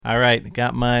All right,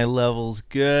 got my levels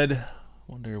good.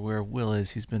 Wonder where Will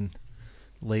is. He's been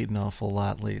late an awful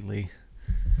lot lately.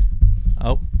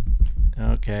 Oh,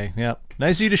 okay, yep.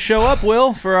 Nice of you to show up,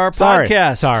 Will, for our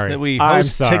podcast that we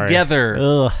host together.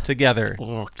 Ugh. Together.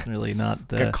 Ugh. Really not.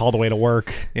 Got called away to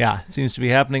work. Yeah, it seems to be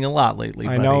happening a lot lately.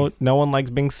 I know no one likes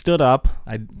being stood up.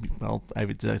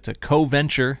 It's a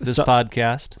co-venture, this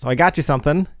podcast. So I got you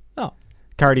something. Oh.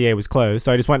 Cartier was closed,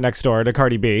 so I just went next door to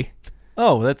Cardi B.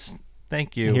 Oh,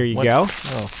 thank you. Here you go.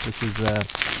 Oh, this is,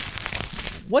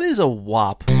 what is a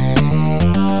WAP?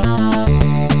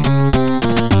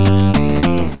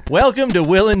 Welcome to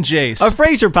Will and Jace, a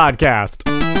Frasier podcast.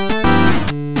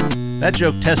 That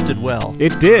joke tested well.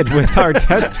 It did with our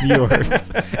test viewers,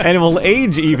 and it will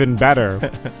age even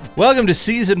better. Welcome to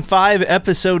Season 5,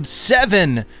 Episode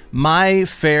 7, My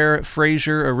Fair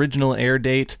Frasier, original air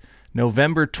date,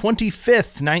 November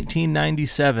 25th,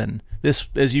 1997. This,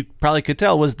 as you probably could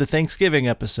tell, was the Thanksgiving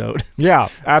episode. Yeah,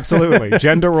 absolutely.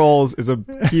 Gender roles is a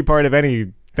key part of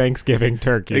any Thanksgiving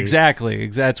turkey. Exactly.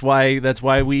 That's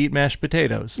why we eat mashed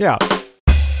potatoes. Yeah.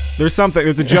 There's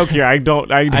a joke here. I haven't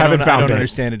found it. I don't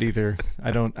understand it either. I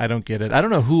don't get it. I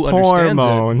don't know who understands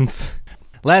Hormones. it.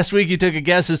 Last week you took a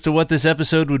guess as to what this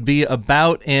episode would be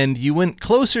about, and you went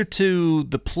closer to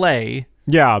the play,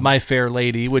 My Fair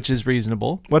Lady, which is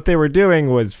reasonable. What they were doing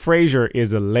was Frasier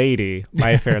is a lady.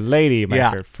 My Fair Lady,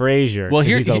 Fair Frasier. Well,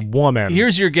 he's a woman.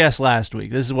 Here's your guess last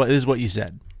week. This is what you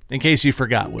said. In case you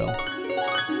forgot, Will.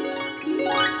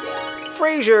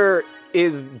 Frasier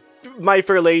is My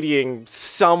Fair Ladying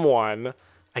someone,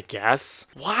 I guess.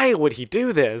 Why would he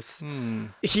do this?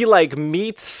 He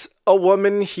meets a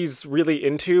woman he's really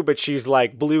into, but she's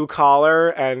blue collar,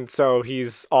 and so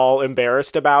he's all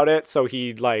embarrassed about it. So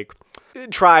he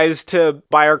tries to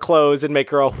buy her clothes and make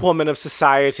her a woman of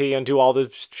society and do all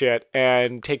this shit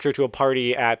and takes her to a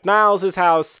party at Niles'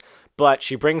 house, but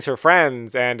she brings her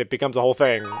friends and it becomes a whole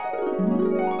thing.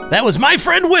 That was my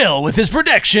friend Will with his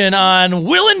prediction on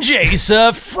Will and Jace,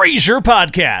 a Frasier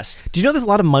podcast. Do you know there's a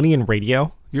lot of money in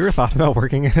radio? You ever thought about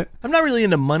working in it? I'm not really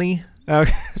into money.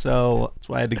 Okay. So that's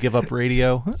why I had to give up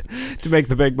radio. To make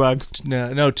the big bucks?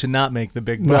 No, to not make the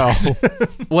big bucks. No.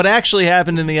 What actually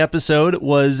happened in the episode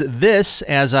was this,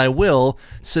 as I will,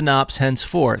 synopse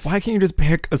henceforth. Why can't you just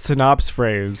pick a synopse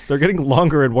phrase? They're getting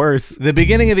longer and worse. The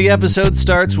beginning of the episode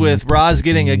starts with Roz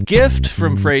getting a gift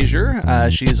from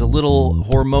Frasier. She's a little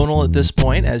hormonal at this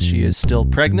point, as she is still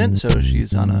pregnant, so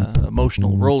she's on an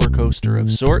emotional roller coaster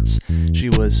of sorts. She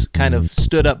was kind of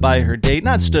stood up by her date.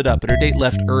 Not stood up, but her date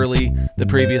left early the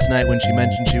previous night when she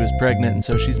mentioned she was pregnant, and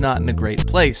so she's not in a great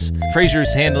place.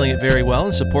 Frasier's handling it very well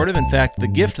and supportive. In fact, the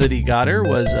gift that he got her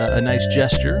was a nice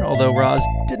gesture, although Roz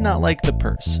did not like the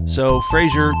purse. So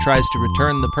Frasier tries to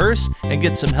return the purse and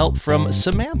get some help from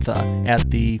Samantha at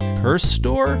the purse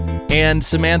store, and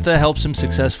Samantha helps him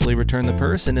successfully return the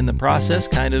purse, and in the process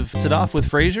kind of hits it off with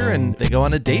Frasier, and they go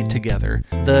on a date together.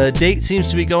 The date seems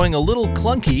to be going a little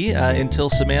clunky until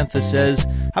Samantha says,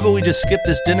 "How about we just skip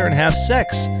this dinner and have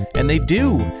sex?" And they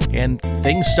do, and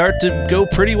things start to go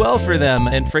pretty well for them,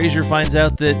 and Frasier finds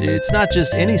out that it's not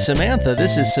just any Samantha.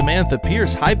 This is Samantha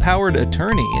Pierce, high-powered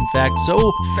attorney. In fact,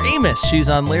 so famous, she's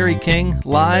on Larry King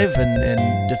Live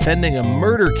and defending a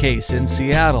murder case in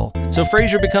Seattle. So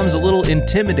Frasier becomes a little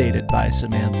intimidated by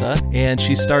Samantha, and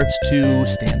she starts to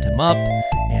stand him up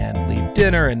and leave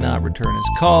dinner and not return his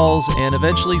calls, and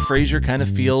eventually Frasier kind of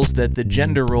feels that the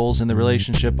gender roles in the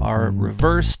relationship are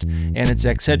reversed, and it's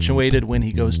accentuated when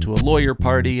he goes to a lawyer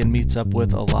party and meets up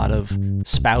with a lot of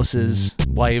spouses,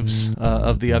 wives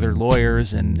of the other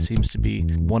lawyers, and seems to be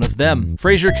one of them.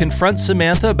 Frasier confronts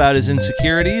Samantha about his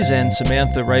insecurities, and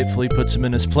Samantha rightfully puts him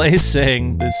in his place,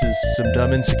 saying, "This is some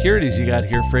dumb insecurities you got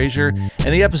here, Frasier."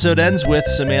 And the episode ends with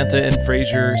Samantha and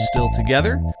Frasier still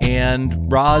together,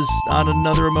 and Roz on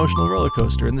another emotional roller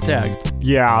coaster in the tag.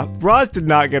 Yeah, Roz did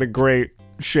not get a great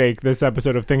shake this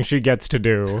episode of things she gets to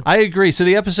do. I agree. So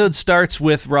the episode starts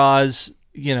with Roz,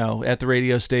 at the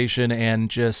radio station and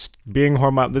just being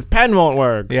hormonal. This pen won't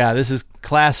work. Yeah, this is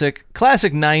classic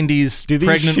 90s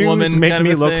pregnant woman make kind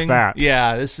me of a look thing. fat.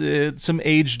 Yeah, this some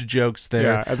aged jokes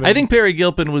there. Yeah, I think Perry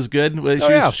Gilpin was good.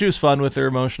 She was fun with her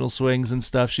emotional swings and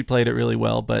stuff. She played it really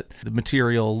well, but the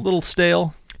material a little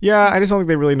stale. Yeah, I just don't think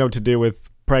they really know what to do with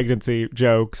pregnancy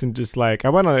jokes and just like, I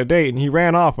went on a date and he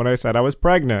ran off when I said I was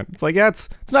pregnant. It's like, yeah, it's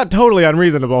not totally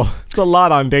unreasonable. It's a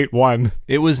lot on date one.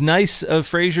 It was nice of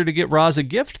Frasier to get Roz a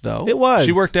gift, though. It was.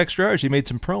 She worked extra hard. She made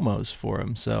some promos for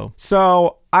him, so...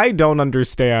 So I don't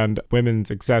understand women's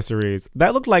accessories.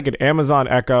 That looked like an Amazon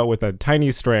Echo with a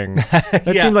tiny string. That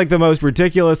Yeah. seemed like the most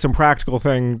ridiculous and practical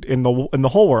thing in the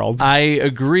whole world. I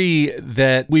agree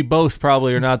that we both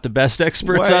probably are not the best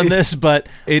experts Why- on this, but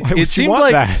why would you it seemed want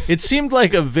like that? it seemed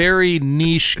like a very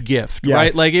niche gift, Yes.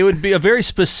 right? Like it would be a very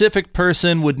specific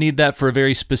person would need that for a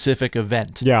very specific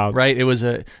event. Yeah. Right? It was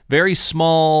a very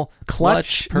small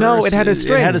clutch purse. No, it had a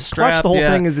string. It had a strap. Clutch, the whole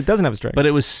yeah. thing is it doesn't have a string. But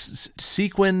it was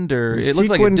sequined, or it looked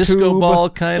like a Sequin disco tube. ball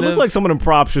kind It of. looked like someone in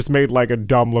props just made like a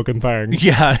dumb looking thing.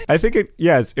 Yeah. I think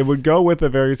it would go with a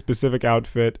very specific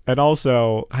outfit, and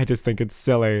also I just think it's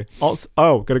silly.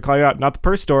 Also, gonna call you out, not the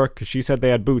purse store, because she said they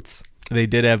had boots They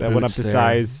did have that boots went up to there.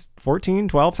 size 14,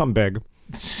 12, something big.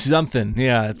 Something,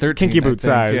 yeah, 13. Kinky I boot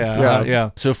think. size, Yeah, yeah.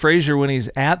 So Frasier, when he's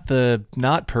at the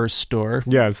not purse store,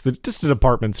 Yes, just a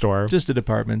department store, just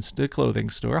a clothing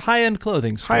store, high-end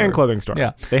clothing store. high-end clothing store.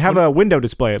 Yeah. They have a window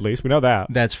display at least. We know that.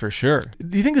 That's for sure.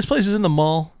 Do you think this place is in the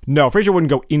mall? No, Frasier wouldn't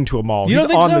go into a mall. You He's don't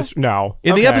think on so? this. No.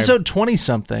 In the Okay. episode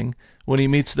 20-something, when he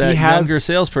meets that He has- younger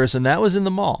salesperson, that was in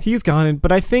the mall. He's gone in,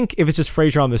 but I think if it's just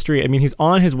Frasier on the street, I mean, he's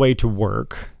on his way to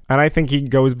work. And I think he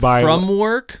goes by... From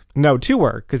work? No, to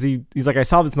work. Because he's like, I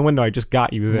saw this in the window. I just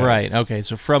got you this. Right, okay.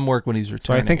 So from work when he's So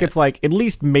returning I think it. it's like at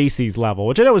least Macy's level,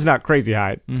 which I know is not crazy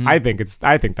high. I think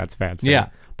that's fancy. Yeah.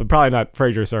 But probably not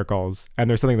Frasier circles. And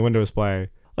there's something in the window display.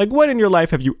 Like, when in your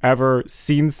life have you ever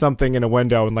seen something in a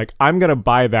window and like, I'm going to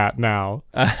buy that now?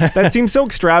 That seems so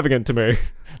extravagant to me.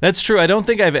 That's true. I don't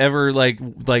think I've ever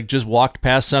like just walked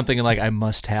past something and like I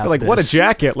must have Like, this. what a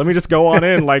jacket. Let me just go on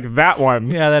in like that one.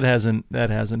 Yeah, that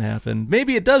hasn't happened.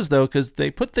 Maybe it does though, because they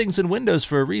put things in windows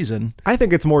for a reason. I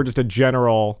think it's more just a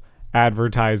general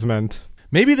advertisement.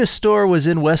 Maybe the store was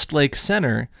in Westlake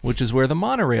Center, which is where the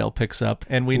monorail picks up,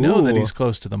 and we know that Ooh. he's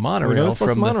close to the We know monorail he's close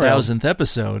to from the monorail. 1000th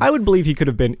episode. I would believe he could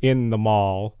have been in the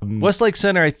mall. Westlake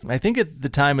Center, I think at the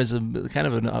time is a kind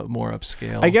of a more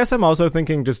upscale. I guess I'm also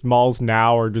thinking just malls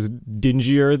now are just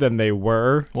dingier than they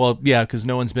were. Well, yeah, because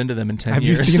no one's been to them in 10 Have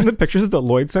years. you seen the pictures of the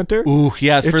Lloyd Center? Ooh,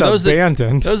 yeah. It's For those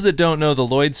abandoned. that don't know, the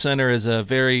Lloyd Center is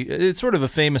it's sort of a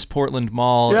famous Portland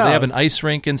mall. Yeah. They have an ice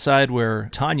rink inside where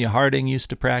Tanya Harding used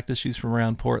to practice. She's from around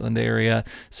Portland area.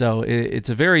 So it's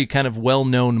a very kind of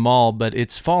well-known mall, but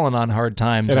it's fallen on hard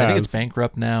times. It I think has. it's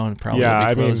bankrupt now and probably Yeah, will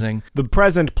be I closing. mean, the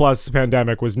present plus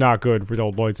pandemic was not good for the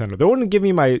old Lloyd Center. They wouldn't give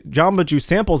me my Jamba Juice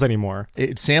samples anymore.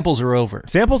 Samples are over.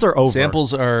 Samples are over.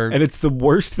 Samples are... And it's the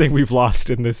worst thing we've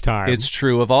lost in this time. It's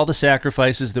true. Of all the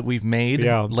sacrifices that we've made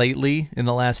Yeah. lately in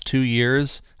the last 2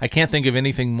 years, I can't think of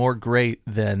anything more great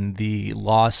than the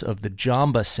loss of the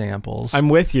Jamba samples. I'm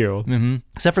with you.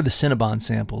 Except for the Cinnabon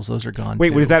samples. Those are gone, Wait,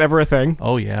 too. was that ever a thing?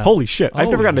 Oh, yeah. Holy shit. I've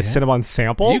Oh, never gotten a yeah. Cinnabon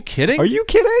sample. Are you kidding? Are you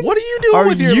kidding? What are you doing Are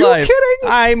with your you life? kidding?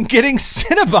 I'm getting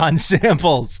Cinnabon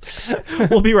samples.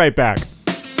 We'll be right back.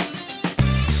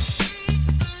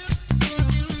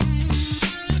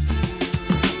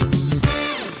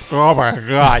 Oh my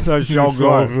god. That's so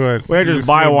good. We just Use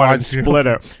buy one and Cinnabon split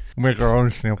it. Make our own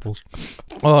samples.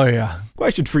 Oh, yeah.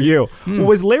 Question for you.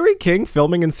 Was Larry King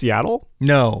filming in Seattle?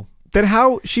 No. Then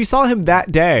how she saw him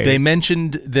that day? They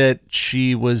mentioned that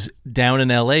she was down in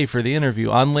L.A. for the interview.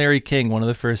 On Larry King, one of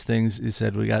the first things he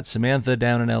said, we got Samantha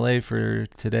down in L.A. for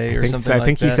today or something like that. I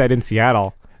think he said in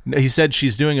Seattle. He said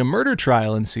she's doing a murder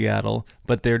trial in Seattle,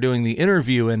 but they're doing the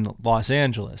interview in Los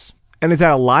Angeles. And is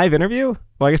that a live interview?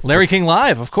 Well, I guess Larry King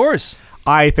live, of course.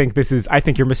 I think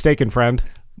you're mistaken, friend.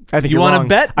 I think You you're want wrong. to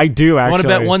bet? I do, actually. You want to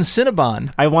bet one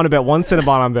Cinnabon? I want to bet one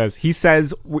Cinnabon on this. He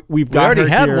says we've We got already her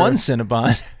had here. one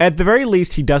Cinnabon. At the very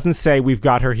least, he doesn't say we've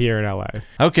got her here in L.A.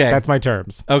 Okay. That's my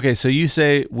terms. Okay, so you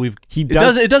say He It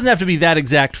does- doesn't have to be that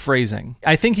exact phrasing.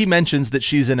 I think he mentions that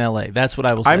she's in L.A. That's what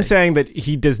I will say. I'm saying that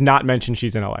he does not mention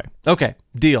she's in L.A. Okay,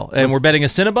 deal. And we're betting a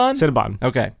Cinnabon? Cinnabon.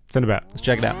 Okay, Cinnabon. let's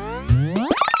check it out.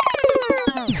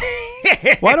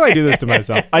 Why do I do this to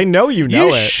myself? I know you know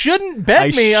You it. shouldn't bet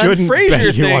I me on shouldn't Frasier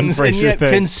bet you on things, and Frasier yet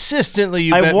things. consistently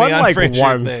you I bet won me on like Frasier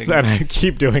once, things. and I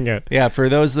keep doing it. Yeah, for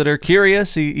those that are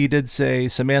curious, he did say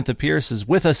Samantha Pierce is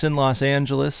with us in Los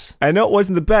Angeles. I know it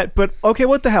wasn't the bet, but okay,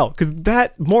 what the hell? Because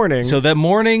that morning, So that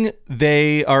morning,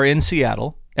 they are in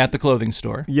Seattle at the clothing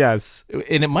store. yes,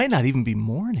 And it might not even be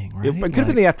morning, right? it could have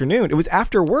been the afternoon. It was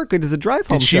after work. It is a drive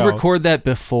home Did she show. record that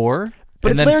before?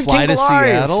 But and it's then Larry fly King to live.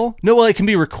 Seattle. No, well, it can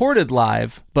be recorded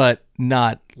live, but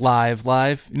not live.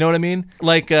 You know what I mean?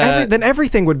 Like Then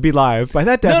everything would be live by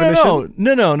that definition.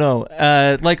 No.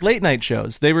 Like late night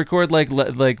shows, they record like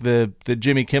the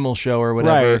Jimmy Kimmel show or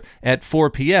whatever Right. at 4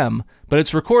 p.m. But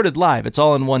it's recorded live. It's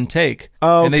all in one take,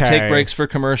 and they take Okay. breaks for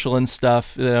commercial and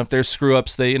stuff. If there's screw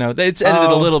ups, it's edited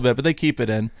a little bit, but they keep it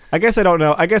in. I guess I don't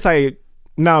know.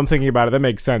 Now I'm thinking about it. That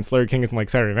makes sense. Larry King isn't like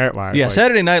Saturday Night Live. Yeah, like,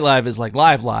 Saturday Night Live is like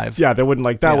live. Yeah, they wouldn't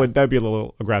like that. Yeah. That'd be a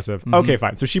little aggressive. Okay,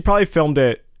 fine. So she probably filmed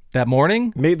it That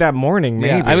morning. that morning.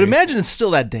 Maybe. Yeah, I would imagine it's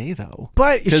still that day though.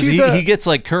 But Because she's he gets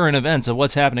like current events of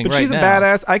what's happening But right she's now. a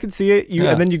badass. I could see it.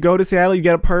 Yeah. And then you go to Seattle. You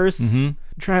get a purse.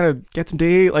 Trying to get some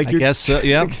date. Like I you're guess so.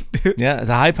 Yeah, yeah. It's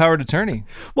a high-powered attorney.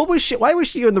 What was she? Why was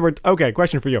she in the? Okay,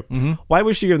 question for you. Why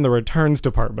was she in the returns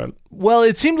department? Well,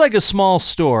 it seemed like a small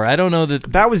store. I don't know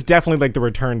that. That was definitely like the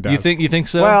return desk. You think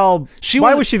so? Well, she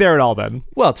why was she there at all then?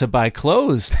 Well, to buy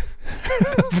clothes,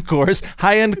 of course,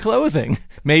 high-end clothing,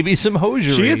 maybe some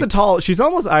hosiery. She is a tall. She's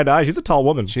almost eye to eye. She's a tall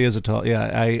woman. She is a tall.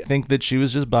 Yeah, I think that she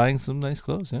was just buying some nice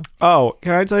clothes. Yeah, Oh,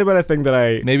 can I tell you about a thing that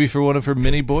I? maybe for one of her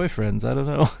mini boyfriends. I don't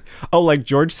know. Oh, like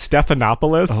George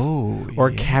Stephanopoulos. Oh, or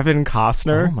yeah. Kevin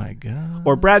Costner. Oh my god.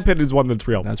 Or Brad Pitt is one that's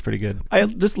real. That's pretty good. I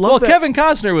just Well, love that. Kevin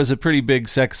Costner was a pretty big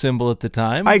sex symbol at the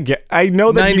time. I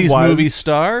know that 90s he was movie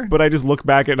star. but I just look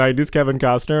back at 90s Kevin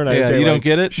Costner and I Yeah, say, you don't like,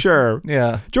 get it? Sure.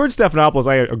 Yeah. George Stephanopoulos,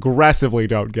 I aggressively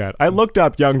don't get. I looked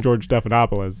up young George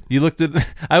Stephanopoulos. You looked at.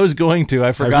 I was going to.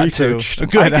 I forgot I researched. to.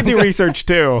 Good. I can do research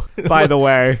too, by the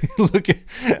way. Look.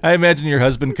 I imagine your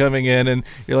husband coming in and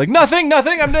you're like, nothing.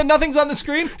 Nothing's on the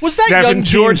screen. Was that young 17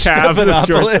 George tabs of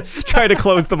Stephanopoulos? Try to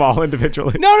close them all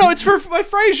individually. No, it's for my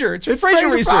Frasier. It's for It's Frasier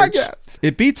Frasier research. podcast.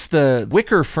 It beats the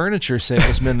wicker furniture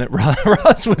salesman that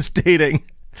Ross was dating.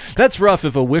 That's rough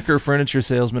if a wicker furniture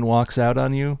salesman walks out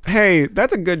on you. Hey,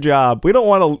 that's a good job. We don't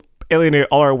want to alienate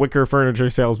all our wicker furniture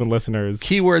salesman listeners.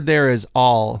 Keyword there is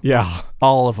all. Yeah,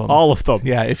 All of them. all of them.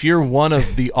 Yeah, if you're one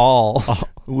of the all,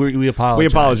 we apologize. We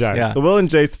apologize. Yeah. The Will and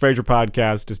Jace the Frasier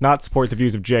podcast does not support the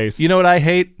views of Jace You know what I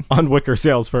hate? on wicker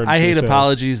sales furniture. I hate sales.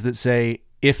 apologies that say,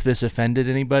 if this offended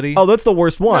anybody. Oh, that's the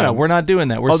worst one. No, we're not doing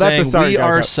that. We're Oh, that's saying a sorry we guy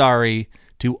are cut. sorry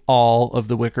to all of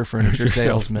the wicker furniture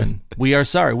salesmen. We are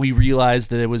sorry. We realized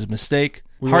that it was a mistake.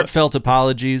 Heartfelt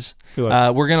apologies. We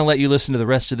let- We're going to let you listen to the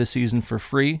rest of the season for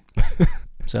free.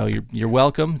 So you're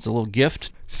welcome. It's a little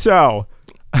gift. So,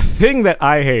 a thing that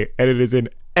I hate, and it is in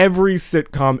every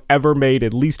sitcom ever made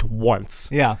at least once.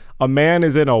 Yeah. A man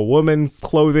is in a woman's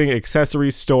clothing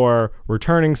accessory store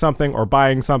returning something or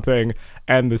buying something,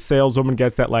 and the saleswoman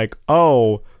gets that, like,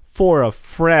 oh, for a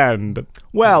friend.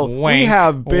 Well, we Wink,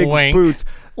 have big wink. boots.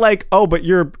 Like, oh, but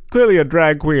you're clearly a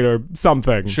drag queen or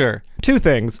something. Sure. Two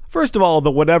things. First of all,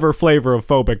 the whatever flavor of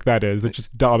phobic that is. It's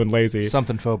just dumb and lazy.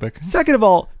 Something phobic. Second of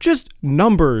all, just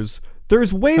numbers.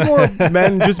 There's way more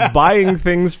men just buying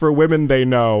things for women they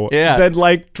know than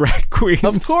like drag queens.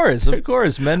 Of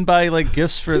course. Men buy like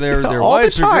gifts for their all the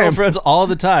wives or time. girlfriends all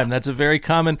the time. That's a very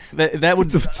common. That would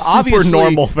It's a super obviously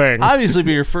normal thing. Obviously,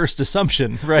 be your first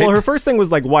assumption, right? Well, her first thing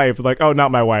was like wife, like, oh, not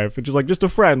my wife. It's just like just a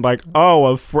friend, like,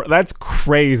 oh, that's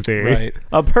crazy. Right.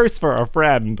 A purse for a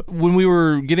friend. When we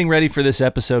were getting ready for this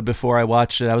episode before I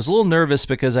watched it, I was a little nervous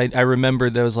because I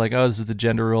remembered that I was like, oh, this is the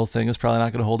gender role thing. It's probably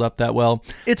not going to hold up that well.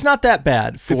 It's not that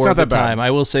bad for not the that bad. time. I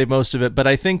will save most of it, but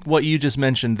I think what you just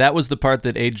mentioned, that was the part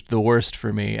that aged the worst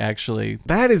for me, actually.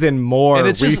 That is in more And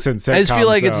it's recent just, I just feel sitcoms,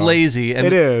 like it's though. lazy. And,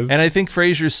 It is. And I think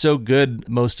Frasier's so good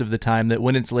most of the time that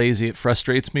when it's lazy, it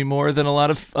frustrates me more than a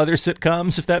lot of other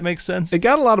sitcoms, if that makes sense. It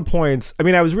got a lot of points. I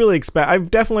mean, I was really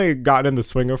I've definitely gotten in the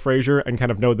swing of Frasier and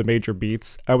kind of know the major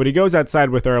beats. When he goes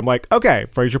outside with her, I'm like, okay,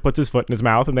 Frasier puts his foot in his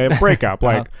mouth and they have a breakup.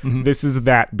 Like, this is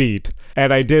that beat.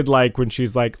 And I did like when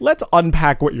she's like, let's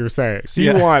unpack what you're saying. So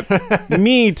you want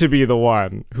me to be the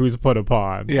one who's put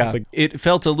upon. Yeah, It's like, it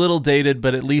felt a little dated,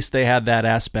 but at least they had that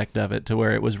aspect of it to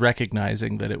where it was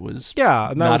recognizing that it was yeah,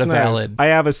 and that not was a nice. valid. I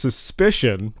have a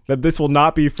suspicion that this will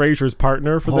not be Frasier's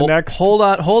partner for the next Hold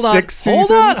on, 6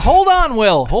 seasons. hold on,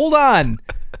 Will, hold on.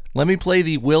 Let me play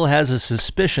the Will has a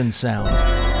suspicion sound.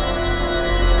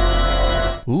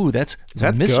 Ooh, that's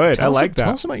That's good. I like that.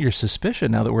 Tell us about your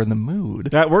suspicion now that we're in the mood.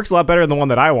 That works a lot better than the one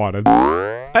that I wanted.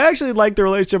 I actually like the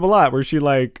relationship a lot where she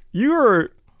like, you're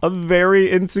a very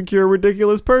insecure,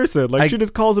 ridiculous person. Like, she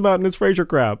just calls him out in his Frasier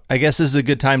crap. I guess this is a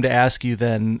good time to ask you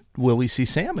then, will we see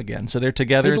Sam again? So they're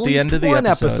together At at the end least of the one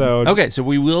episode. Okay, so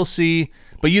we will see,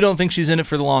 but you don't think she's in it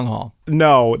for the long haul?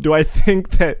 No. Do I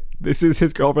think that this is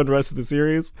his girlfriend the rest of the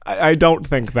series? I don't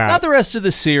think that. Not the rest of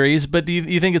the series, but do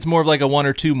you think it's more of like a one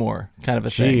or two more kind of a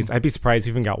thing? Jeez, I'd be surprised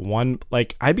if we even got one.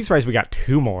 Like, I'd be surprised if we got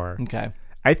two more. Okay.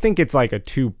 I think it's like a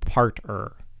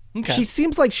two-parter. Okay. She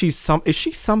seems like she's is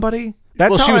she somebody? That's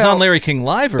well, how she was I- on Larry King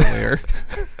Live earlier.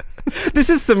 This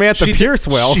is Samantha Pierce.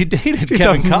 She dated She's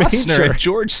Kevin a Costner major. and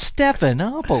George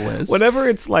Stephanopoulos. Whenever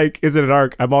it's like, is it an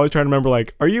arc? I'm always trying to remember,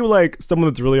 like, are you like someone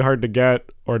that's really hard to get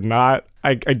or not?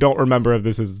 I don't remember if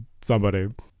this is somebody.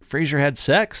 Frasier had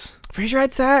sex. Frasier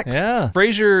had sex. Yeah.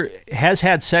 Frasier has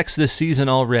had sex this season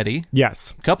already.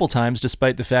 Yes. A couple times,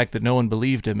 despite the fact that no one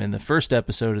believed him in the first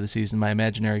episode of the season, my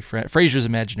imaginary friend, Frasier's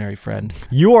imaginary friend.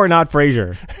 You are not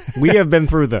Frasier. We have been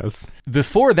through this.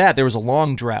 Before that, there was a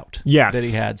long drought Yes. that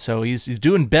he had. So he's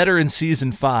doing better in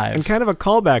season 5. And kind of a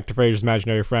callback to Frasier's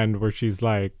imaginary friend where she's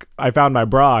like, I found my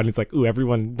bra. And he's like, ooh,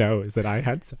 everyone knows that I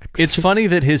had sex. It's funny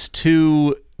that his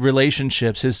two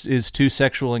relationships, his two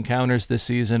sexual encounters this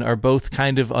season are both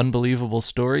kind of unbelievable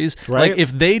stories. Right? Like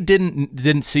if they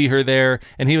didn't see her there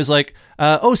and he was like,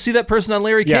 oh, see that person on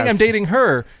Larry King? Yes. I'm dating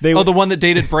her. They- the one that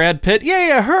dated Brad Pitt?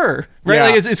 Yeah, her. Right? Yeah.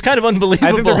 Like it's kind of unbelievable.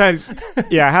 I think they're kind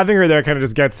of, yeah, having her there kind of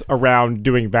just gets around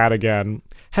doing that again.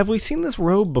 Have we seen this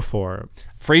robe before?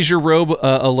 Frasier robe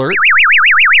alert.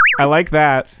 I like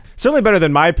that. Certainly better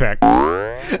than my pick.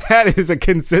 That is a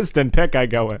consistent pick I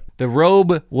go with. The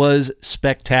robe was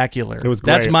spectacular. It was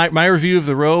That's great. my review of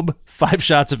the robe. 5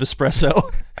 shots of espresso.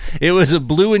 It was a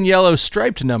blue and yellow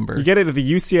striped number. You get it at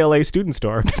the UCLA student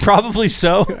store. Probably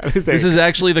so. is a- This is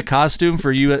actually the costume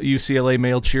for UCLA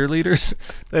male cheerleaders.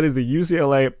 That is the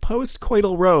UCLA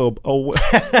post-coital robe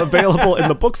available in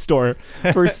the bookstore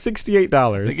for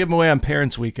 $68. They give them away on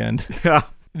Parents' Weekend. Yeah.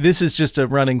 This is just a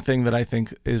running thing that I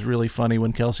think is really funny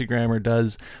when Kelsey Grammer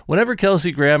does. Whenever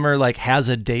Kelsey Grammer like has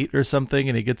a date or something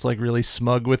and he gets like really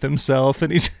smug with himself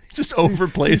and he just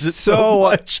overplays it so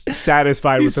much.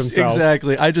 Satisfied with himself.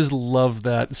 Exactly. I just love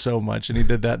that so much. And he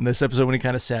did that in this episode when he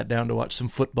kind of sat down to watch some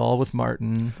football with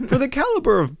Martin. For the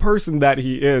caliber of person that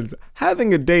he is,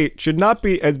 having a date should not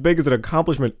be as big as an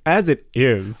accomplishment as it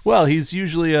is. Well, he's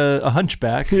usually a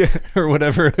hunchback or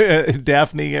whatever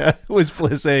Daphne was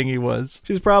saying he was.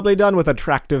 She's probably done with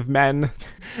attractive men,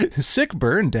 Sick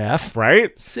burn, Daff.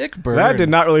 right? Sick burn. That did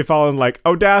not really fall in like,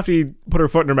 oh, Daphne put her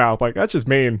foot in her mouth. Like, that's just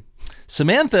mean.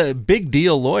 Samantha, big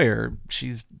deal lawyer.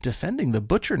 She's defending the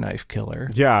butcher knife killer.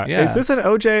 Yeah. Is this an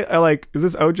OJ? Is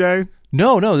this OJ?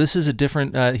 No, this is a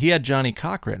different. He had Johnny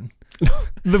Cochran.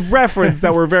 The reference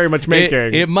that we're very much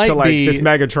making It might to like be this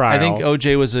mega trial. I think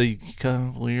OJ was a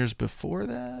couple years before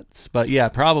that, but yeah,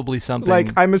 probably something.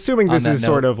 like, I'm assuming on this that is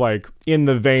sort note. of like in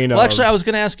the vein of. Well, actually, I was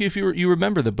going to ask you if you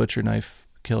remember the butcher knife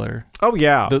killer. Oh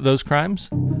yeah, Those crimes.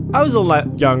 I was a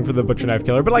lot young for the butcher knife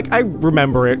killer, but like I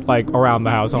remember it like around the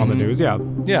house on the news. Yeah,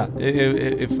 Yeah,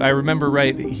 if I remember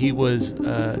right, he was.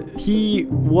 he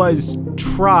was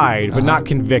tried but not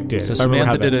convicted. So if I remember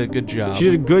how Samantha did that- a good job. She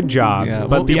did a good job, Yeah,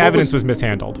 but the what evidence was- was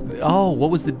mishandled. Oh, what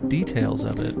was the details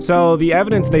of it? So the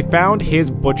evidence, they found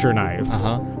his butcher knife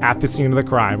Uh-huh. at the scene of the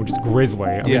crime, which is grisly.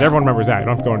 I mean, Yeah. everyone remembers that. You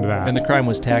don't have to go into that. And the crime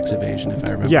was tax evasion, if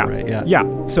I remember yeah, right. yeah.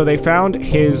 So they found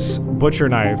his butcher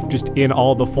knife just in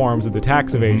all the forms of the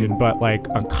tax evasion, but like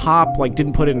a cop like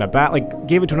didn't put it in a bag, like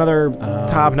gave it to another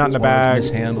cop, not in a bag.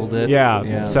 Mishandled it.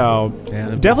 Yeah. So Yeah,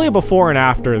 definitely a before and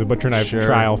after the butcher knife Sure.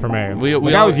 trial for me. We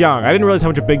Like, I all- was young. I didn't realize how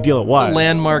much a big deal it was. It's a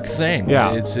landmark thing.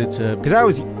 Yeah. It's a.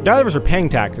 Because neither of us were paying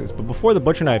taxes, but before the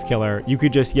butcher knife killer, you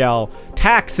could just yell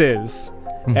taxes.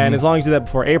 And as long as you did that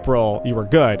before April, you were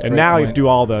good. And Great now you have point. to do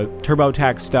all the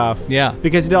TurboTax stuff. Yeah.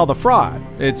 Because you did all the fraud.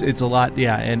 It's a lot.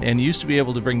 Yeah, and you used to be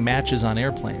able to bring matches on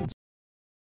airplanes.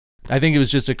 I think it was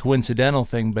just a coincidental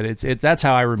thing, but that's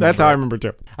how I remember. That's how I it. remember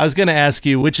too. I was going to ask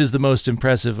you which is the most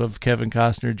impressive of Kevin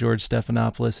Costner, George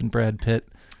Stephanopoulos, and Brad Pitt.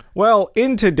 Well,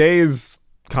 in today's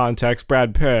context,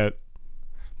 Brad Pitt,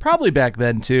 Probably back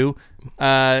then too.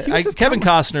 just Kevin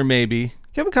Costner maybe.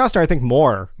 Kevin Costner, I think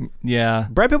more. Yeah.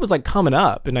 Brad Pitt was like coming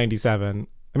up in '97.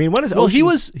 I mean, when is Well, he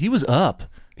Ocean- was up.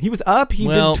 he was up. He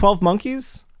Well, did 12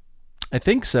 Monkeys. I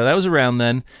think so. That was around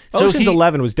then. Ocean's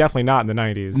 11 was definitely not in the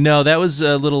 '90s. No, that was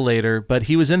a little later, but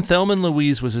he was in Thelma and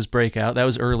Louise was his breakout. That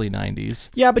was early 90s.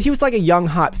 Yeah, but he was like a young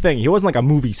hot thing. He wasn't like a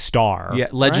movie star. Yeah,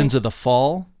 Legends of the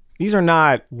Fall. These are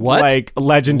not What? like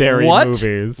legendary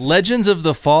movies. Legends of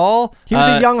the Fall? He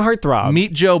was a young heartthrob.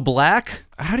 Meet Joe Black?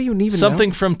 How do you even Something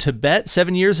know? from Tibet?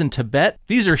 7 Years in Tibet?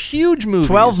 These are huge movies.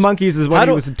 12 Monkeys is How when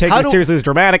do- he was taken how do- seriously as a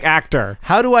dramatic actor.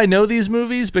 How do I know these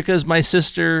movies? Because my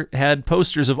sister had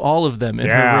posters of all of them in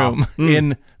Yeah. her room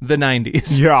in the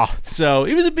 90s. Yeah. So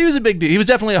he was a big deal. He was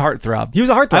definitely a heartthrob. He was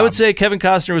a heartthrob. I would say Kevin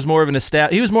Costner was more of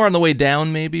he was more on the way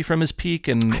down maybe from his peak,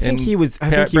 and I think he was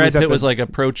Brad at Pitt the- was like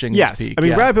approaching Yes. his peak. I mean,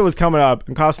 yeah. Brad Pitt was coming up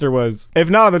and Costner was, if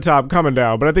not on the top, coming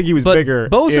down. But I think he was But bigger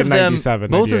both in of them,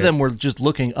 97, both of 98. them were just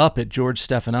looking up at George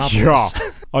Stephanopoulos.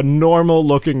 Yeah. a normal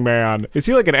looking man. Is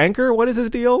he like an anchor? What is his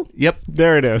deal? Yep.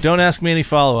 There it is. Don't ask me any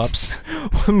follow-ups.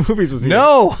 What movies was he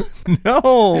No. in?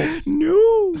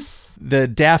 No. The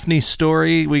Daphne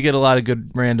story, we get a lot of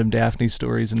good random Daphne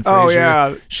stories in Frasier. Oh,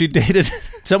 yeah. She dated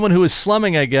someone who was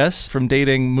slumming, I guess, from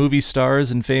dating movie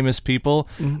stars and famous people,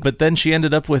 but then she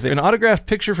ended up with an autographed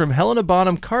picture from Helena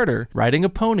Bonham Carter riding a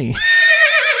pony.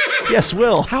 Yes,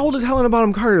 Will. How old is Helena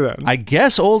Bonham Carter then? I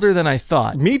guess older than I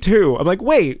thought. Me too. I'm like,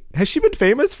 wait, has she been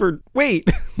famous for... Wait.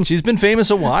 She's been famous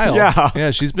a while. Yeah.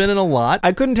 Yeah, she's been in a lot.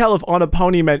 I couldn't tell if on a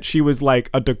pony meant she was like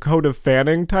a Dakota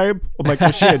Fanning type. I'm like,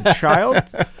 was she a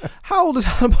child? How old is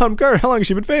Helena Bonham Carter? How long has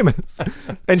she been famous?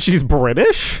 And she's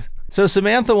British? So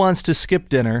Samantha wants to skip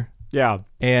dinner Yeah.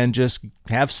 and just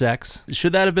have sex.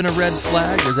 Should that have been a red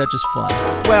flag, or is that just fun?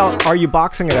 Well, are you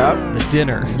boxing it up? The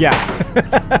dinner. Yes.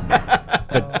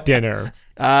 The dinner.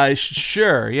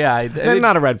 Sure, yeah. That's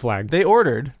not a red flag. They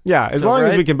ordered. Yeah, as So, long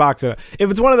as right? we can box it up.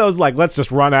 If it's one of those, like, let's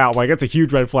just run out, like, that's a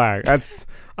huge red flag. That's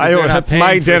they're not that's paying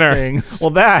my for dinner. things.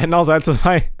 Well, that, and also that's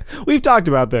my... We've talked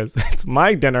about this. It's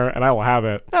my dinner, and I will have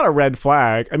it. Not a red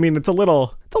flag. I mean, it's a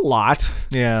lot.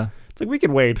 Yeah. It's like, we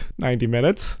can wait 90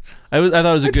 minutes. I thought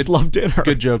it was a I good just love dinner.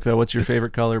 good joke, though. What's your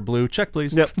favorite color? Blue. Check,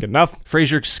 please. Yep, good enough.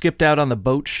 Frasier skipped out on the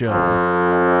boat show.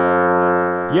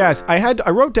 Yes,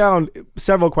 I wrote down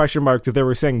several question marks if they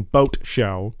were saying boat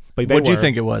show. Like they What do you were.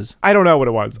 think it was? I don't know what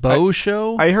it was. Bow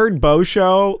show? I heard bow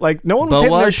show. Like, no one was hitting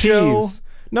Boa their show? tees.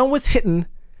 No one was hitting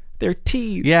their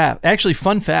tees. Yeah. Actually,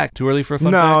 fun fact. Too early for a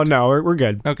fun fact? No, we're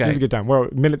good. Okay. This is a good time. We're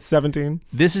at minute 17.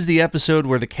 This is the episode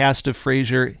where the cast of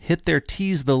Frasier hit their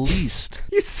tees the least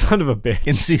You son of a bitch.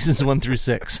 in seasons 1 through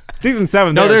 6. Season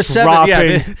 7, No, they're there's 7,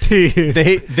 yeah, dropping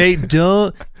tees. They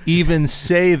don't even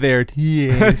say their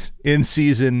tees in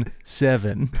season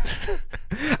 7.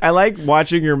 I like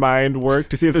watching your mind work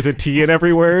to see if there's a T in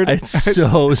every word. It's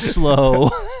so slow.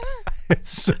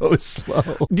 It's so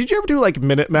slow. Did you ever do like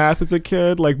minute math as a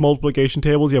kid? Like multiplication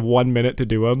tables, you have 1 minute to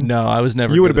do them? No, I was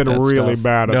never. You would good have at been that really stuff.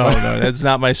 bad at No, that. no, that's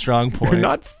not my strong point. You're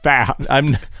not fast.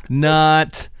 I'm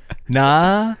not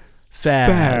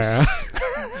fast.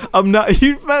 I'm not.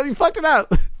 You fucked it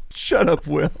up. Shut up,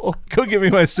 Will. Go give me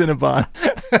my Cinnabon.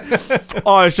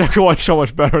 Oh, the second one's so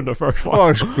much better than the first one. Oh,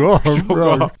 it's good.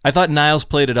 Bro. I thought Niles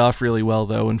played it off really well,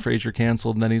 though, when Frasier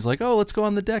canceled, and then he's like, "Oh, let's go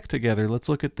on the deck together. Let's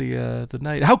look at the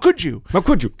night. How could you?" How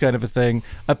could you? Kind of a thing.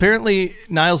 Apparently,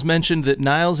 Niles mentioned that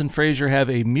Niles and Frasier have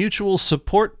a mutual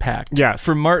support pact Yes.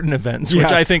 for Martin events, which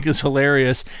Yes. I think is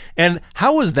hilarious. And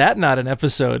how was that not an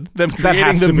episode? Them That creating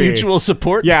has the to be. mutual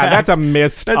support Yeah, pact. that's a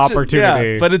missed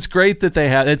opportunity. Yeah, but it's great that they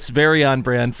have. It's very on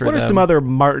brand for what them. are some other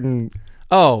Martin?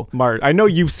 Oh, I know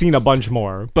you've seen a bunch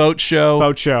more. boat show,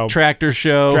 tractor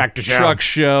show, truck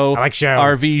show, I like shows.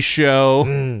 RV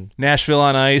show, Nashville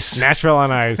on Ice, Nashville on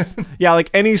Ice. Yeah, like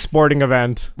any sporting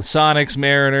event. Sonics,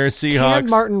 Mariners, Can Seahawks,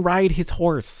 Martin ride his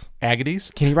horse?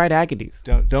 Agates. Can he ride Agates?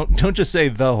 Don't just say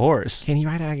the horse. Can he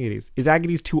ride Agates? Is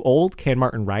Agates too old? Can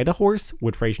Martin ride a horse?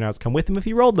 Would Frasier Niles come with him if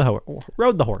he rode the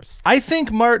horse? I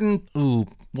think Martin. Ooh,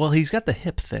 well, he's got the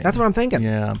hip thing. That's what I'm thinking.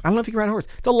 Yeah. I don't know if he can ride a horse.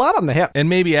 It's a lot on the hip. And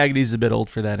maybe Agates a bit old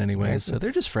for that anyway, so they're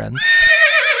just friends.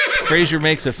 Frasier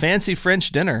makes a fancy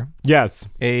French dinner. Yes.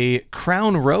 A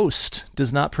crown roast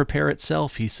does not prepare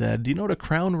itself, he said. Do you know what a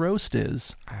crown roast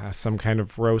is? Some kind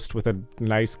of roast with a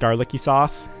nice garlicky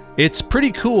sauce. It's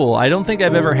pretty cool. I don't think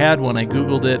I've ever had one. I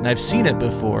Googled it and I've seen it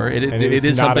before. It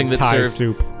is not something a that's Thai served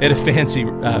soup. at a fancy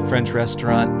French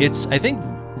restaurant. It's, I think,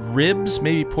 ribs,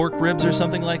 maybe pork ribs or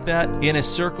something like that, in a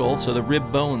circle. So the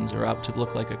rib bones are up to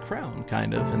look like a crown,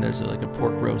 kind of. And there's like a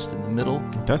pork roast in the middle.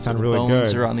 It does sound The really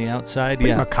bones good. are on the outside. Pretty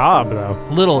Yeah. macabre, though.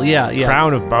 Little, yeah.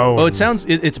 Crown of bones. Oh,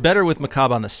 it's better with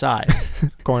macabre on the side.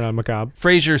 Corn on macabre.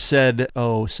 Frasier said,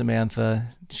 "Oh, Samantha,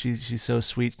 she's so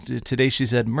sweet. Today she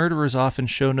said, murderers often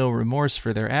show no remorse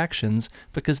for their actions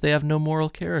because they have no moral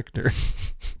character."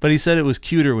 But he said it was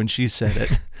cuter when she said it.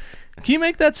 Can you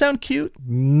make that sound cute?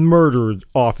 Murderers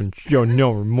often show no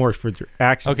remorse for their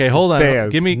actions. Okay, hold on.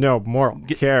 There's Give me no moral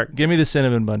character. Give me the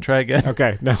cinnamon bun. Try again.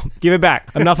 Okay, no. Give it back.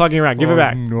 I'm not fucking around. Give it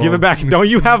back. no. Give it back. Don't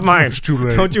you have mine. It's too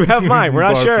late. Don't you have mine. We're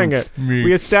not Buy sharing from it. me.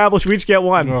 We established we each get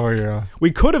one. Oh, yeah.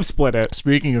 We could have split it.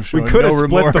 Speaking of showing We could no have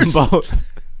split remorse. them both.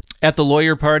 At the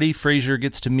lawyer party, Frasier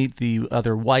gets to meet the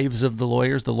other wives of the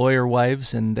lawyers, the lawyer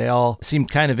wives, and they all seem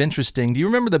kind of interesting. Do you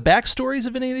remember the backstories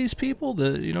of any of these people?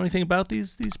 You know anything about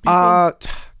these people?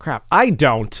 Crap. I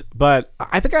don't, but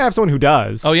I think I have someone who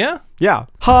does. Oh, yeah? Yeah.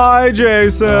 Hi,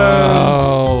 Jason.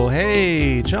 Oh,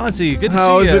 hey, Chauncey. Good to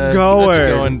How's see you. it going? It's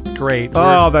going great.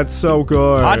 Oh, that's so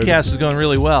good. Podcast is going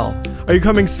really well. Are you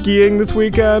coming skiing this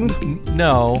weekend?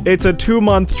 No. It's a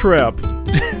 2-month trip.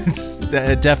 It's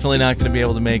definitely not going to be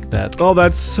able to make that. Oh,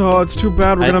 it's too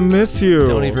bad. We're gonna miss you.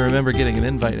 Don't even remember getting an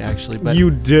invite, actually. But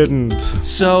You didn't.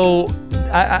 So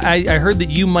I heard that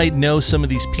you might know some of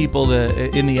these people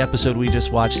in the episode we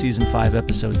just watched, season 5,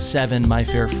 episode 7, My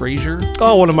Fair Frasier.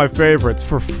 Oh, one of my favorites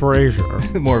for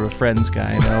Frasier. More of a Friends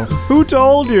guy, I know. Who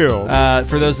told you?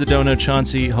 For those that don't know,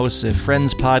 Chauncey hosts a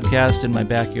Friends podcast in my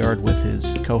backyard with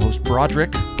his co-host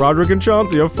Broderick. Broderick and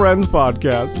Chauncey, a Friends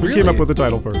podcast. We came Really? up with the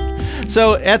title first.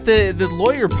 So at the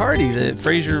lawyer party,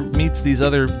 Frasier meets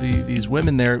these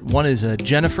women there. One is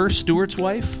Jennifer, Stewart's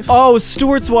wife. Oh,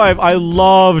 Stewart's wife. I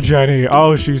love Jenny.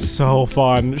 Oh, she's so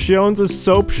fun. She owns a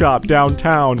soap shop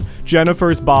downtown.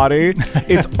 Jennifer's Body.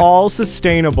 It's all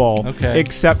sustainable, Okay.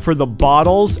 except for the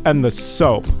bottles and the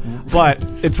soap. But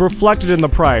it's reflected in the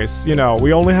price. You know,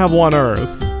 we only have one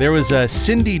Earth. There was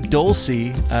Cindy Dulce.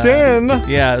 Sin?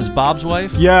 Yeah, it was Bob's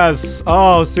wife. Yes.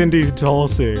 Oh, Cindy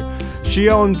Dulce. She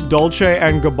owns Dolce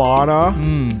and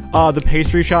Gabbana, the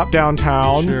pastry shop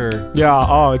downtown. Sure. Yeah,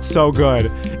 oh, it's so good.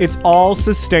 It's all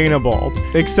sustainable,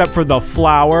 except for the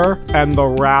flour and the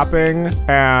wrapping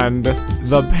and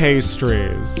the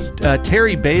pastries.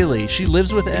 Terry Bailey. She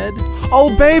lives with Ed.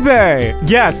 Oh, baby!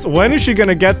 Yes, when is she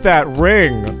gonna get that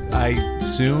ring?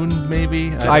 Soon,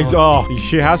 maybe.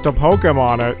 She has to poke him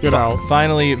on it, you know.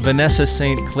 Finally, Vanessa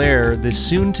St. Clair, the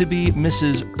soon-to-be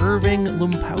Mrs. Irving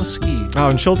Lumpowski. Oh,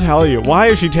 and she'll tell you. Why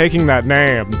is she taking that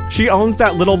name? She owns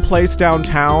that little place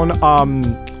downtown.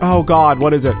 Oh God,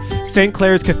 what is it? St.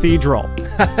 Clair's Cathedral.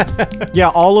 Yeah,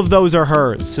 all of those are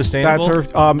hers. Sustainable?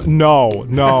 That's her. No,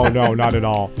 not at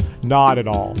all. Not at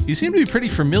all. You seem to be pretty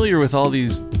familiar with all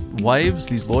these wives,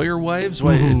 these lawyer wives.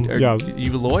 Why, are yeah.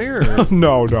 you a lawyer? Or?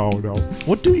 No.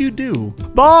 What do you do?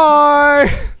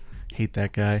 Bye! Hate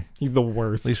that guy. He's the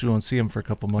worst. At least we won't see him for a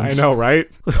couple months. I know, right?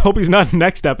 Hope he's not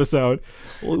next episode.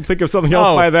 We'll think of something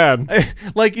else by then.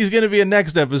 Like he's going to be a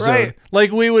next episode. Right.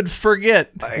 Like we would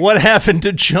forget what happened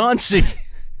to Chauncey.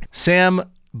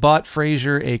 Sam bought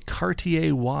Frasier a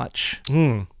Cartier watch.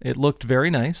 It looked very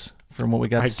nice from what we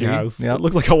got to see. Guess. Yep. It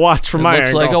looks like a watch from my It looks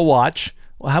angle. like a watch.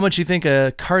 Well, how much do you think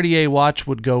a Cartier watch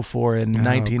would go for in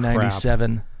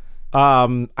 1997?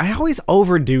 I always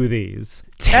overdo these.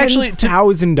 Actually,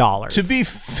 $10,000. To be,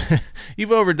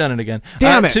 you've overdone it again.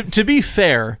 Damn it. To be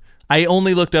fair, I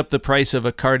only looked up the price of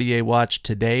a Cartier watch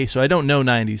today, so I don't know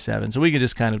 97. So we can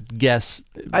just kind of guess.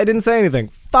 I didn't say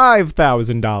anything.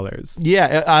 $5,000.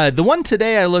 Yeah, the one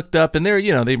today I looked up, and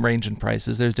they range in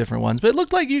prices. There's different ones, but it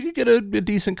looked like you could get a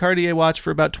decent Cartier watch for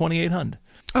about $2,800.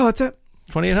 Oh, that's it.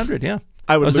 $2,800, yeah.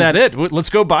 Was that it? Let's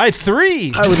go buy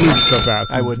 3. I would lose it so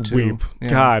fast. I would too. Weep. Yeah.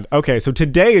 God. Okay, so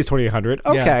today is $2,800.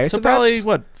 Okay, Yeah. So so probably that's,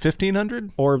 what,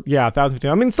 1,500? or yeah, 1,015.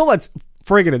 I mean, still that's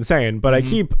friggin' insane. But I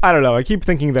keep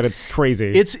thinking that it's crazy.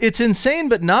 It's insane,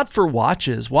 but not for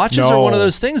watches. Watches are one of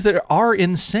those things that are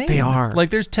insane. They are. Like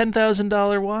there's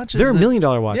 $10,000 watches. There are $1 million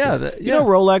watches. Yeah, You know,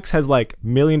 Rolex has like $1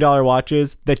 million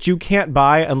watches that you can't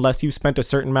buy unless you've spent a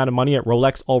certain amount of money at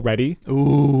Rolex already.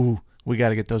 Ooh, we got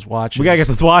to get those watches. We gotta get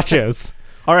those watches.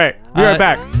 All right, be right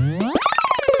back.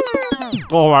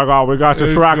 Oh my God, we got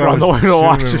distracted on the way to the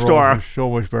watch store. So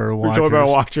much better We're watches. talking about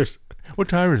watches. What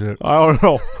time is it? I don't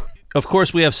know. Of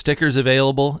course, we have stickers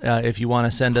available if you want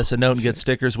to send us a note and get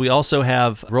stickers. We also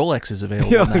have Rolexes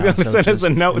available Yeah, now. send us a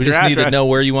note We with just your need to address. know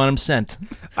where you want them sent.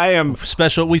 I am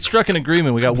Special. We struck an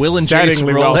agreement. We got Will and Jason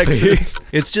Upsettingly wealthy. Rolexes.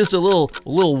 It's just a little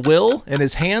Will, and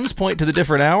his hands point to the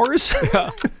different hours.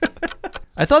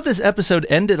 I thought this episode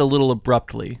ended a little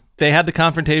abruptly. They had the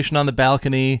confrontation on the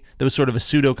balcony. There was sort of a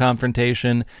pseudo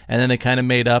confrontation, and then they kind of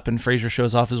made up, and Frasier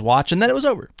shows off his watch, and then it was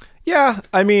over. Yeah,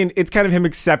 I mean, it's kind of him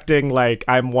accepting, like,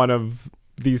 I'm one of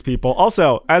these people.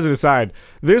 Also, as an aside,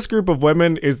 this group of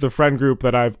women is the friend group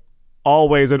that I've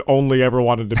always and only ever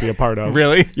wanted to be a part of.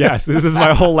 Really? Yes, this is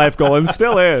my whole life goal and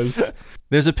still is.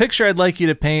 There's a picture I'd like you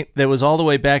to paint that was all the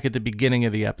way back at the beginning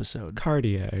of the episode.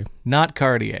 Cartier. Not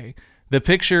Cartier. The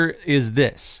picture is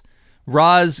this.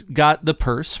 Roz got the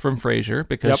purse from Frasier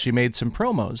because she made some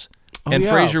promos. And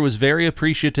yeah. Frasier was very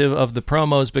appreciative of the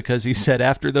promos because he said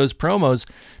after those promos,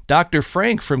 Dr.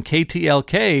 Frank from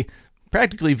KTLK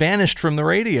practically vanished from the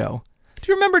radio.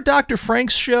 Do you remember Dr.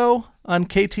 Frank's show on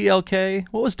KTLK?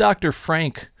 What was Dr.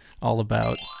 Frank all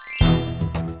about?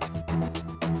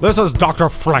 This is Dr.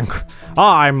 Frank.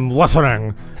 I'm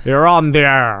listening. You're on the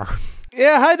air.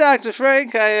 Yeah, hi, Dr.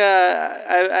 Frank.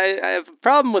 I have a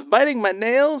problem with biting my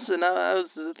nails, and I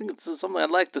think it's something I'd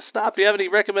like to stop. Do you have any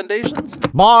recommendations?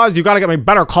 Boz, you gotta get me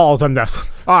better calls than this.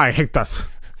 I hate this.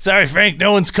 Sorry, Frank,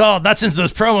 no one's called. Not since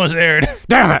those promos aired.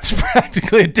 Damn it. It's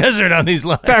practically a desert on these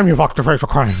lines. Damn you, Dr. Fraser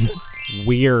Crane.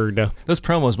 Weird. Those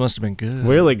promos must have been good.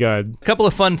 Really good. A couple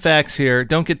of fun facts here.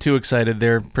 Don't get too excited.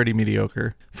 They're pretty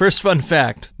mediocre. First fun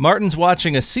fact. Martin's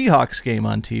watching a Seahawks game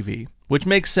on TV, which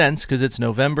makes sense because it's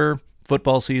November,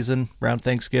 football season, around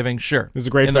Thanksgiving. Sure. This is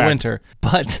a great in fact. the winter.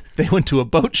 But they went to a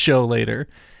boat show later.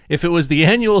 If it was the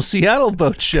annual Seattle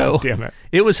boat show, God damn it.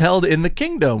 It was held in the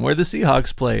Kingdom where the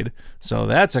Seahawks played. So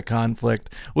that's a conflict,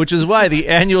 which is why the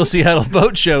annual Seattle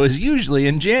boat show is usually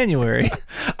in January.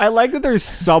 I like that there's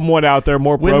someone out there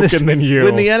more broken than you.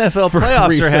 When the NFL for playoffs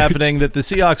research. are happening that the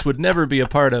Seahawks would never be a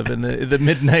part of in the If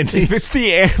mid-90s.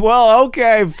 it's well,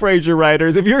 okay, Frasier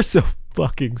writers, if you're so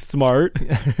fucking smart,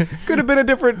 could have been a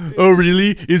different. Oh,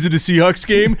 really? Is it a Seahawks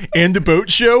game and a boat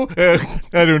show?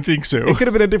 I don't think so. It could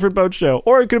have been a different boat show,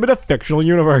 or it could have been a fictional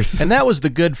universe. And that was the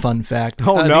good fun fact.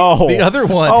 Oh no! The other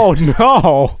one. Oh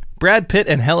no! Brad Pitt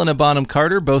and Helena Bonham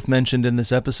Carter, both mentioned in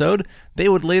this episode. They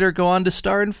would later go on to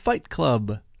star in Fight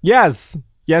Club. Yes,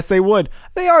 they would.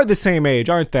 They are the same age,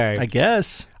 aren't they? I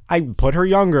guess. I put her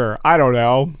younger. I don't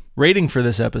know. Rating for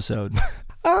this episode.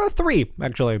 3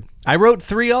 actually. I wrote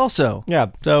 3 also. Yeah,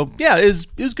 So, yeah, it was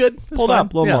good. It was pulled fun.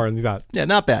 up a little Yeah. more than that. Yeah,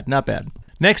 not bad, not bad.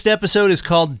 Next episode is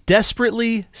called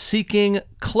Desperately Seeking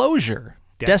Closure.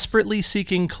 Desperately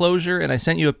Seeking Closure, and I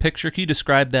sent you a picture. Can you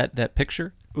describe that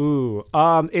picture? Ooh,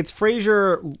 it's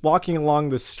Frasier walking along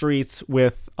the streets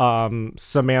with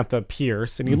Samantha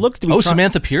Pierce, and he looks to be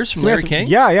Samantha Pierce from Larry King?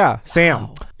 Yeah, Sam.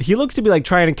 He looks to be like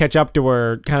trying to catch up to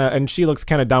her, kind of, and she looks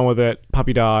kind of done with it.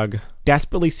 Puppy dog,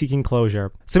 desperately seeking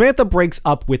closure. Samantha breaks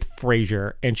up with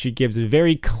Frasier, and she gives a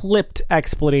very clipped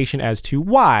explanation as to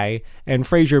why. And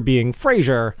Frasier, being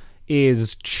Frasier,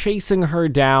 is chasing her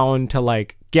down to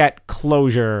like get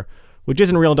closure, which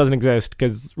isn't real and doesn't exist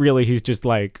because really he's just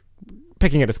like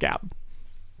picking at a scab.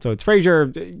 So it's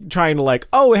Frasier trying to like,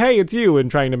 oh, hey, it's you,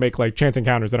 and trying to make like chance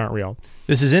encounters that aren't real.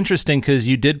 This is interesting because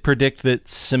you did predict that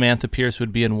Samantha Pierce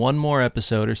would be in one more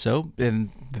episode or so, and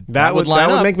that would line that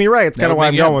up. would make me right. It's That kind of would why make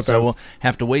I'm me going up. with So this. we'll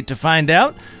have to wait to find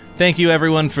out. Thank you,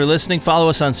 everyone, for listening. Follow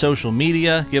us on social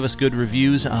media. Give us good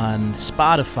reviews on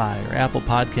Spotify or Apple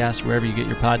Podcasts, wherever you get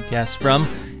your podcasts from.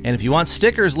 And if you want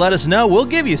stickers, let us know. We'll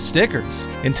give you stickers.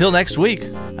 Until next week,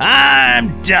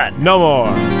 I'm done. No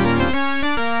more.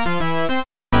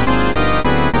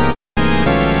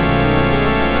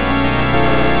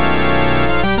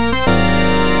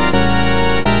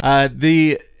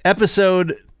 The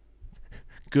episode...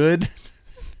 Good.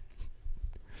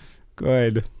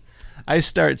 Good. I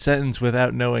start sentence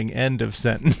without knowing end of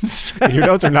sentence. Your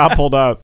notes are not pulled up.